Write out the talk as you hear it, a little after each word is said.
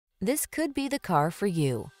This could be the car for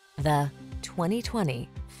you. The 2020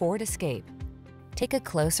 Ford Escape. Take a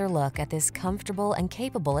closer look at this comfortable and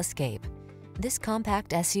capable Escape. This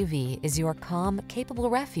compact SUV is your calm,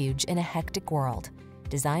 capable refuge in a hectic world.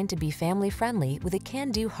 Designed to be family-friendly with a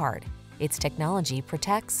can-do heart, its technology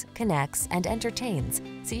protects, connects, and entertains,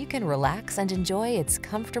 so you can relax and enjoy its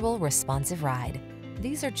comfortable, responsive ride.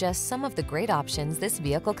 These are just some of the great options this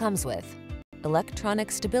vehicle comes with: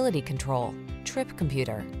 electronic stability control, trip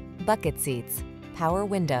computer, bucket seats, power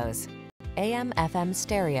windows, AM/FM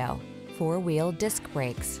stereo, four-wheel disc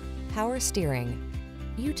brakes, power steering.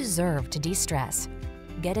 You deserve to de-stress.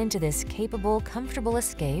 Get into this capable, comfortable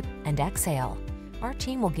Escape and exhale. Our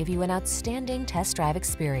team will give you an outstanding test drive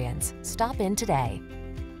experience. Stop in today.